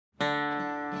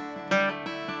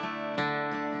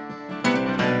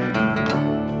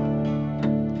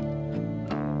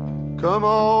Come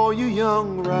all you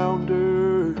young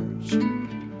rounders,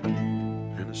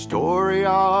 and a story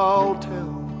I'll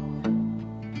tell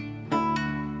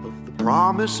of the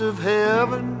promise of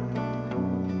heaven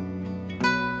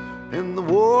and the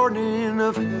warning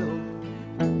of hell.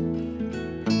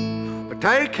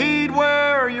 Take heed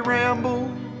where you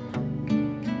ramble,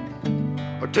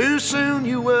 or too soon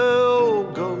you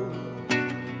will go.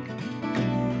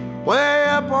 Way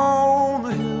up on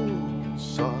the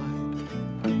hillside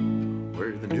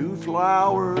where the new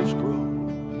flowers grow.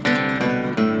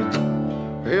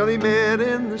 Well, he met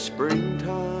in the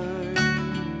springtime,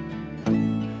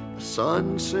 the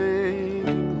sun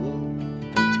sinking low.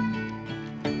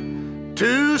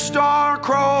 Two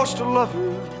star-crossed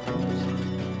lovers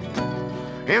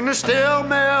in the still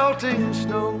melting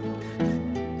snow,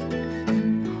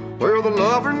 where the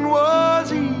loving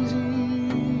was easy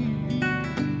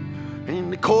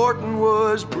and the courting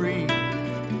was brief.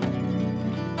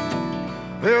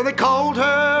 Well, they called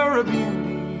her a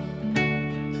beauty,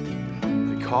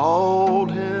 they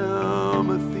called him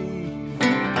a thief.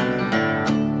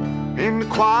 In the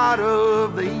quiet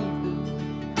of the evening,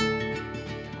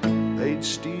 they'd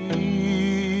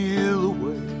steal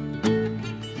away,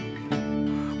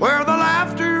 where the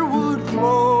laughter would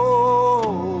flow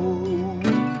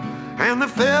and the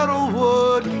fiddle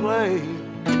would play.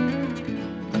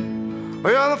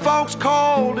 Well, the folks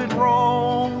called it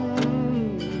wrong,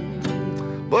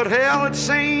 but hell, it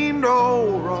seemed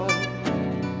alright.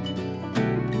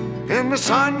 In the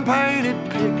sun-painted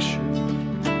picture,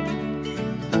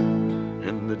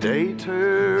 and the day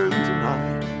turned to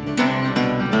night.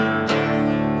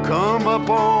 Come up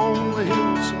on the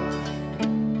hillside,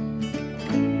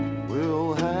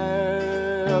 we'll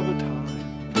have a time.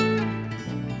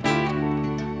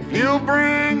 If you'll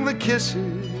bring the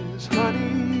kisses,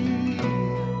 honey,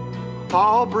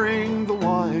 I'll bring the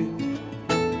wine.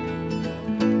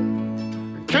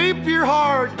 Keep your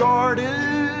heart guarded,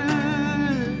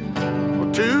 or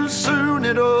too soon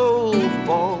it'll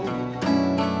fall.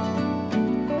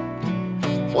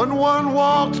 When one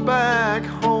walks back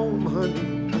home,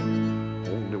 honey,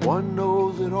 only one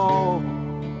knows it all.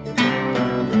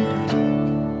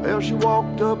 Well, she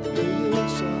walked up the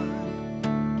hillside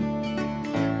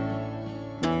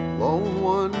alone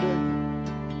one day,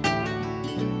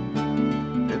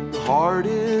 and the heart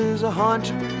is a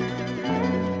hunter,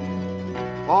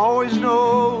 always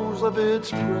knows of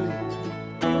its prey.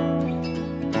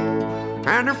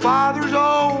 And her father's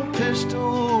old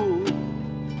pistol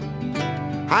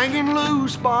hanging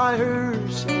loose by her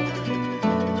side.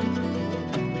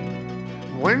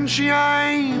 When she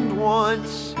aimed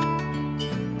once,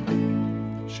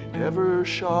 she never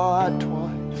shot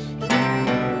twice.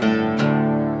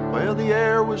 Well, the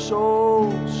air was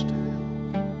so still,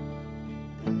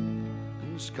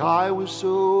 and the sky was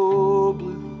so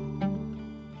blue.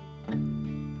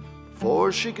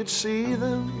 Before she could see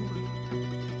them,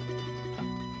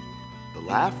 the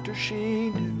laughter she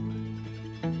knew.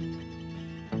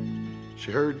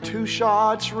 She heard two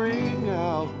shots ring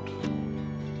out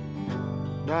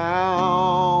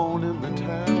down in the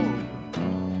town.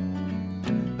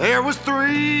 There was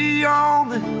three on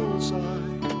the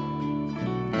hillside,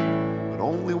 but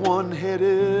only one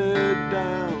headed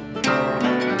down.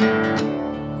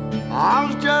 I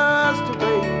was just a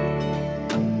baby,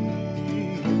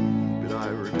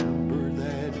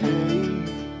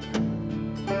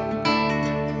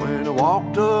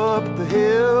 walked up the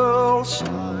hillside,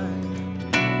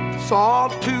 saw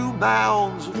two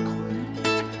mounds of clay.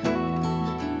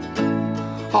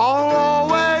 I'll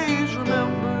always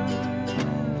remember,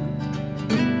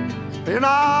 and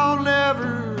I'll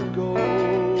never go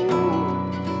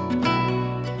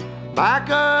back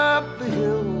up the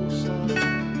hillside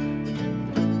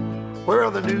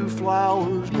where the new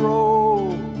flowers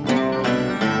grow.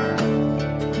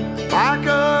 Back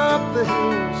up the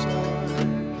hillside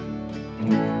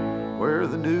where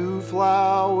the new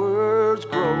flowers